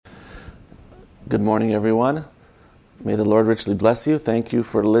Good morning, everyone. May the Lord richly bless you. Thank you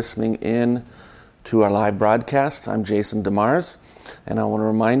for listening in to our live broadcast. I'm Jason DeMars, and I want to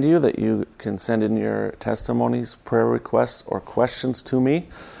remind you that you can send in your testimonies, prayer requests, or questions to me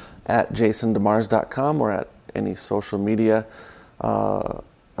at jasondemars.com or at any social media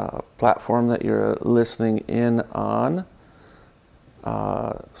platform that you're listening in on.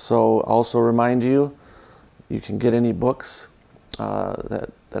 So also remind you, you can get any books that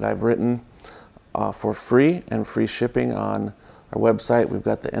I've written for free and free shipping on our website. We've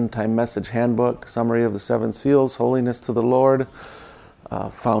got the End Time Message Handbook, Summary of the Seven Seals, Holiness to the Lord,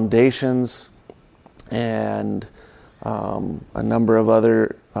 Foundations, and a number of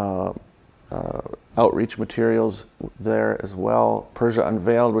other outreach materials there as well. Persia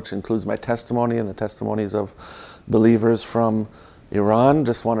Unveiled, which includes my testimony and the testimonies of believers from Iran.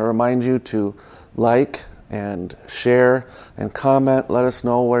 Just want to remind you to like and share and comment. Let us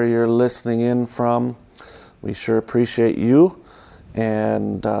know where you're listening in from. We sure appreciate you.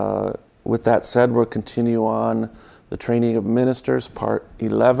 And with that said, we'll continue on the training of ministers, part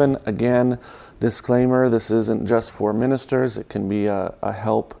 11. Again, disclaimer, this isn't just for ministers. It can be a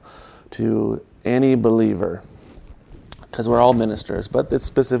help to any believer, because we're all ministers, but it's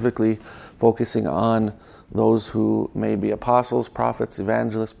specifically focusing on those who may be apostles, prophets,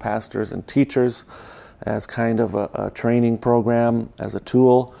 evangelists, pastors, and teachers, as kind of a training program, as a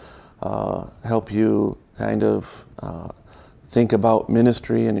tool, help you kind of think about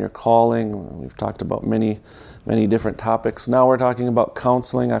ministry and your calling. We've talked about many different topics. Now we're talking about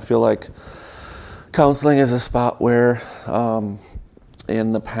counseling. I feel like counseling is a spot where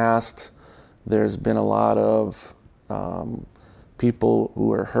in the past there's been a lot of people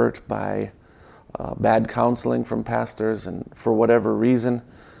who are hurt by bad counseling from pastors, and for whatever reason,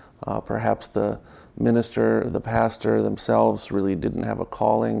 perhaps the minister, the pastor themselves really didn't have a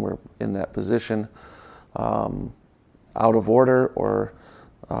calling, were in that position out of order, or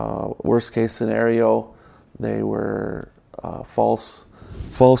worst case scenario, they were false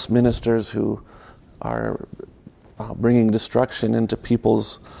ministers who are bringing destruction into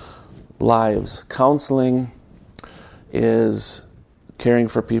people's lives. Counseling is caring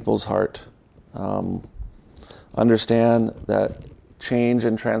for people's heart. Understand that change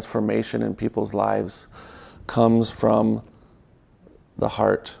and transformation in people's lives comes from the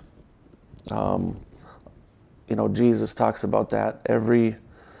heart. Jesus talks about that. Every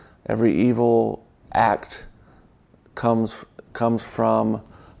evil act comes from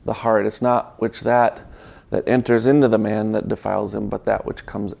the heart. It's not that enters into the man that defiles him, but that which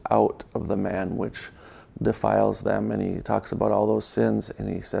comes out of the man which defiles them. And he talks about all those sins, and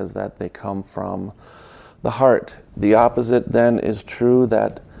he says that they come from the heart. The opposite then is true,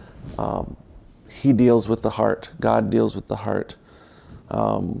 that he deals with the heart. God deals with the heart.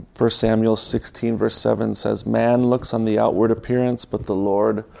 1 Samuel 16 verse 7 says, "Man looks on the outward appearance, but the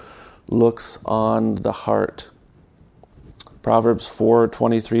Lord looks on the heart." Proverbs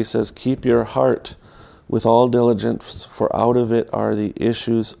 4:23 says, "Keep your heart with all diligence, for out of it are the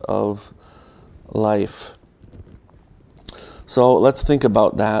issues of life." So let's think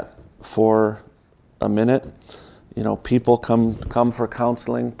about that for a minute. People come for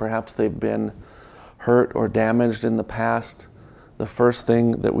counseling. Perhaps they've been hurt or damaged in the past. The first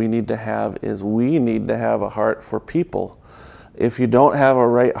thing that we need to have is we need to have a heart for people. If you don't have a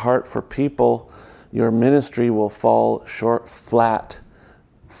right heart for people, your ministry will fall flat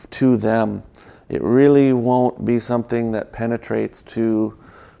to them. It really won't be something that penetrates to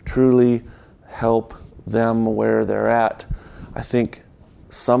truly help them where they're at. I think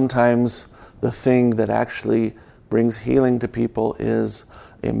sometimes the thing that actually brings healing to people is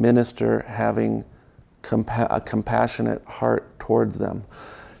a minister having a compassionate heart towards them.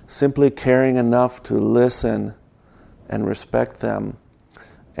 Simply caring enough to listen and respect them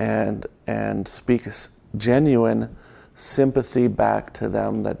and speak genuine sympathy back to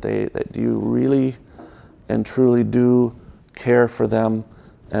them, that you really and truly do care for them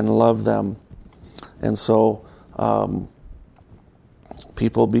and love them. And so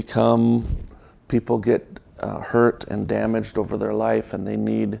people get hurt and damaged over their life, and they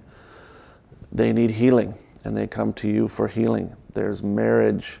need healing, and they come to you for healing. There's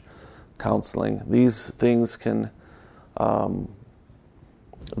marriage counseling. These things can,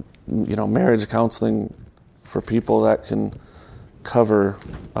 marriage counseling for people, that can cover.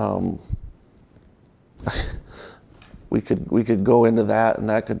 We could go into that, and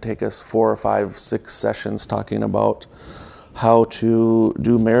that could take us 4 or 5, 6 sessions talking about how to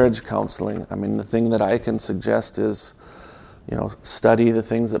do marriage counseling. I mean, the thing that I can suggest is, study the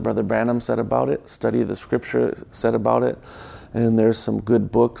things that Brother Branham said about it, study the scripture said about it, And there's some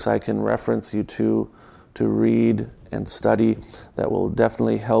good books I can reference you to read and study that will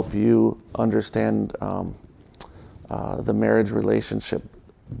definitely help you understand the marriage relationship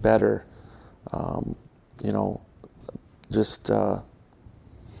better. Just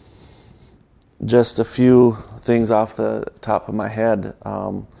a few things off the top of my head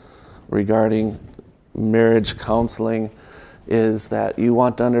regarding marriage counseling is that you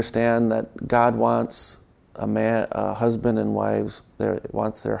want to understand that God wants a husband and wives,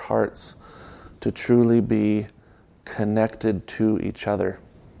 wants their hearts to truly be connected to each other.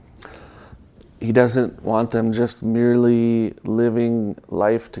 He doesn't want them just merely living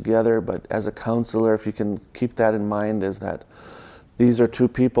life together, but as a counselor, if you can keep that in mind, is that these are two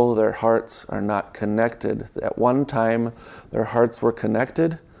people, their hearts are not connected. At one time, their hearts were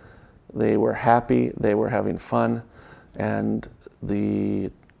connected, they were happy, they were having fun, and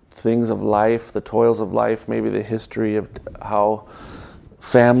the things of life, the toils of life, maybe the history of how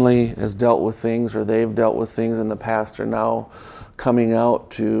family has dealt with things or they've dealt with things in the past are now coming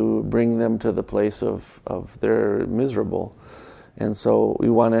out to bring them to the place of they're miserable. And so we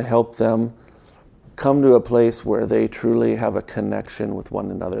want to help them come to a place where they truly have a connection with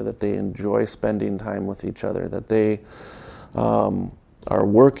one another, that they enjoy spending time with each other, that they are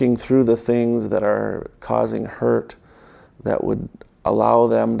working through the things that are causing hurt, that would allow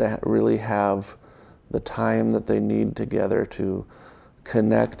them to really have the time that they need together to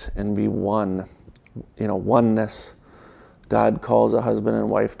connect and be one. Oneness. God calls a husband and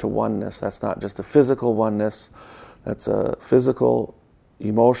wife to oneness. That's not just a physical oneness. That's a physical,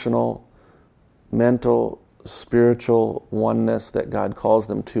 emotional, mental, spiritual oneness that God calls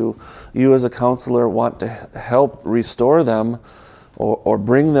them to. You as a counselor want to help restore them or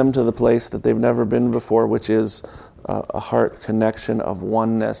bring them to the place that they've never been before, which is a heart connection of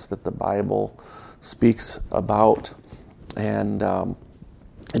oneness that the Bible speaks about. And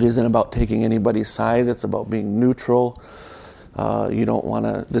it isn't about taking anybody's side. It's about being neutral. You don't want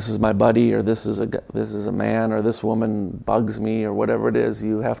to, this is my buddy, or this is a man, or this woman bugs me, or whatever it is.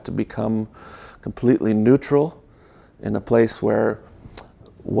 You have to become completely neutral in a place where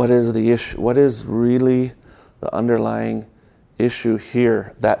what is the issue? What is really the underlying issue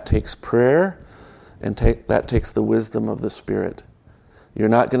here? That takes prayer, and that takes the wisdom of the Spirit. You're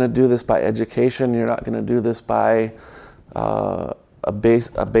not going to do this by education. You're not going to do this by a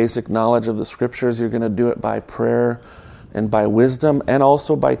basic knowledge of the Scriptures. You're going to do it by prayer and by wisdom, and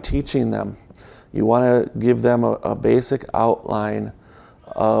also by teaching them. You want to give them a basic outline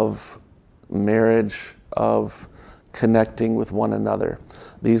of marriage, of connecting with one another.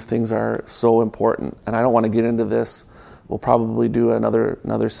 These things are so important, and I don't want to get into this. We'll probably do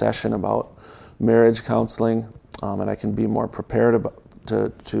another session about marriage counseling, and I can be more prepared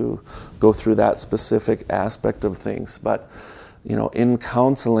to go through that specific aspect of things. But in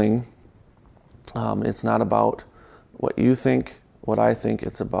counseling, it's not about what you think, what I think.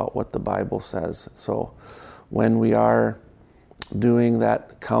 It's about what the Bible says. So when we are doing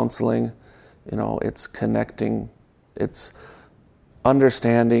that counseling, it's connecting, it's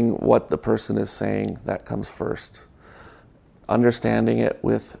understanding what the person is saying. That comes first. Understanding it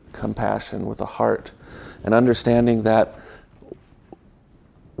with compassion, with a heart, and understanding that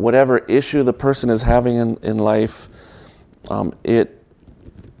whatever issue the person is having in life,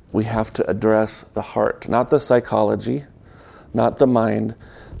 we have to address the heart, not the psychology, not the mind,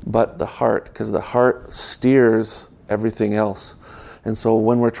 but the heart, because the heart steers everything else. And so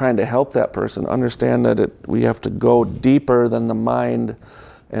when we're trying to help that person, understand that we have to go deeper than the mind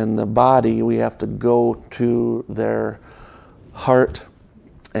and the body. We have to go to their heart,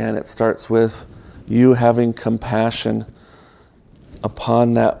 and it starts with you having compassion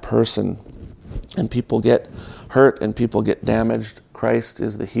upon that person. And people get hurt and people get damaged. Christ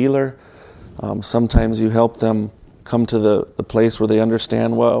is the healer. Sometimes you help them come to the place where they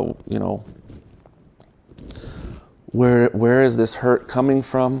understand, well, where is this hurt coming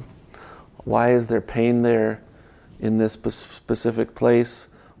from? Why is there pain there in this specific place?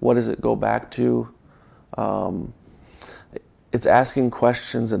 What does it go back to? It's asking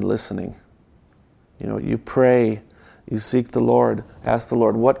questions and listening. You pray, you seek the Lord, ask the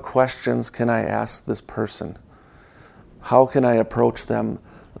Lord, what questions can I ask this person? How can I approach them?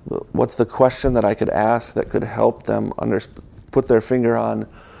 What's the question that I could ask that could help them put their finger on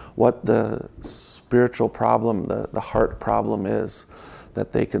what the spiritual problem, the heart problem is,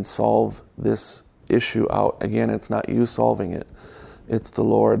 that they can solve this issue out. Again, it's not you solving it, it's the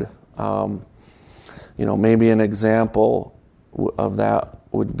Lord. Maybe an example of that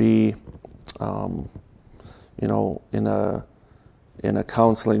would be, in a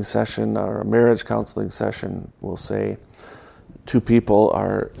counseling session or a marriage counseling session, we'll say, two people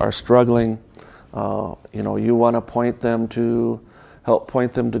are struggling, you want to help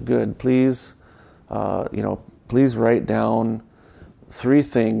point them to good. Please, please write down 3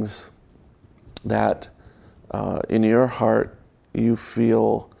 things that in your heart you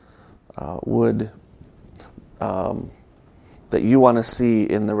feel that you want to see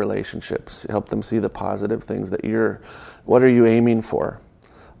in the relationships. Help them see the positive things what are you aiming for?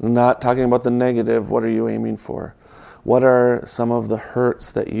 I'm not talking about the negative. What are you aiming for? What are some of the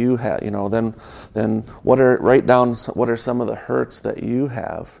hurts that you have? Then write down what are some of the hurts that you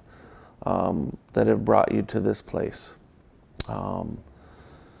have that have brought you to this place, and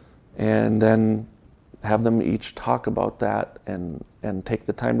then have them each talk about that and take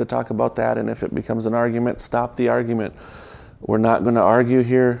the time to talk about that. And if it becomes an argument, stop the argument. We're not going to argue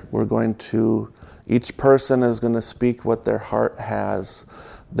here. Each person is going to speak what their heart has.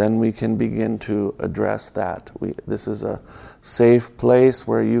 Then we can begin to address that. This is a safe place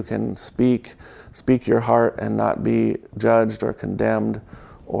where you can speak your heart and not be judged or condemned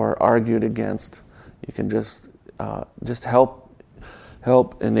or argued against. You can just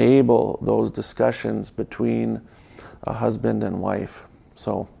help enable those discussions between a husband and wife.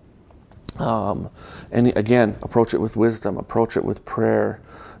 So, and again, approach it with wisdom, approach it with prayer.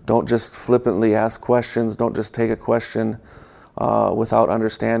 Don't just flippantly ask questions. Don't just take a question without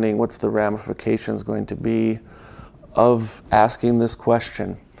understanding what's the ramifications going to be of asking this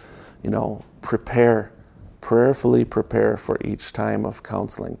question. Prayerfully prepare for each time of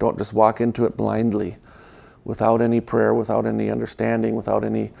counseling. Don't just walk into it blindly, without any prayer, without any understanding, without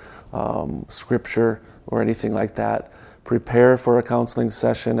any scripture or anything like that. Prepare for a counseling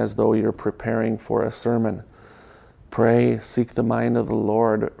session as though you're preparing for a sermon. Pray, seek the mind of the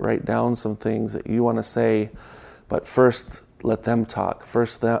Lord, write down some things that you want to say, but first let them talk.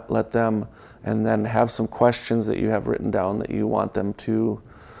 First let them, and then have some questions that you have written down that you want them to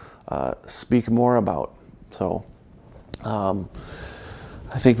speak more about. So I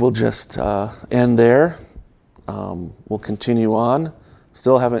think we'll just end there. We'll continue on.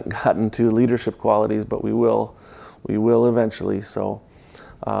 Still haven't gotten to leadership qualities, but we will eventually. So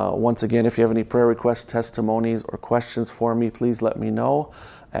once again, if you have any prayer requests, testimonies, or questions for me, please let me know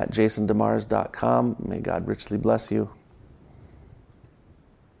at jasondemars.com. May God richly bless you.